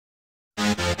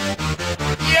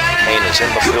is in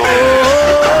the building.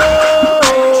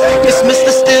 It's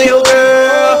Mr. Steal Your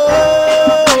Girl.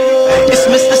 It's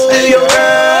Mr. Steal Your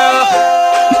Girl.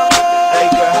 Hey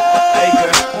girl, hey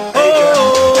girl, hey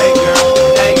girl, hey girl,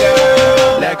 hey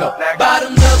girl. Let go.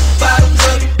 Bottoms up,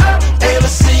 ever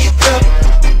see a cup?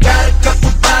 Got a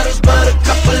couple bottles, but a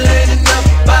couple ain't enough.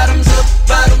 Bottoms up,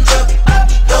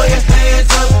 throw your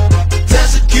hands up. Tell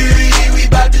security we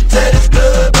bout to tear this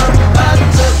club up.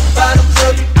 Bottoms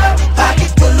up,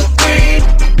 pockets full of green.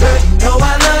 Girl, you know I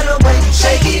love the way you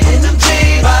shake it in them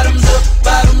jeans. Bottoms up,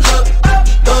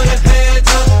 throw your hands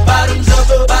up. Bottoms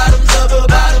up, bottoms up.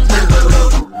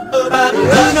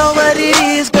 You know what it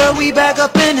is, girl, we back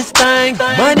up in this thing.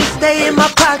 Money stay in my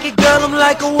pocket, girl, I'm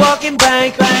like a walking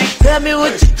bank. Tell me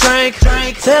what you drink,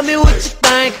 tell me what you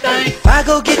think. If I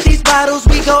go get these bottles,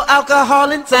 we go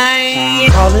alcohol and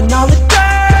tank. Calling all the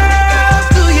girls,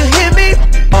 do you hear me?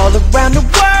 All around the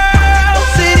world,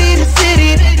 city to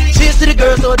city. Cheers to the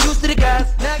girls, or juice to the guys.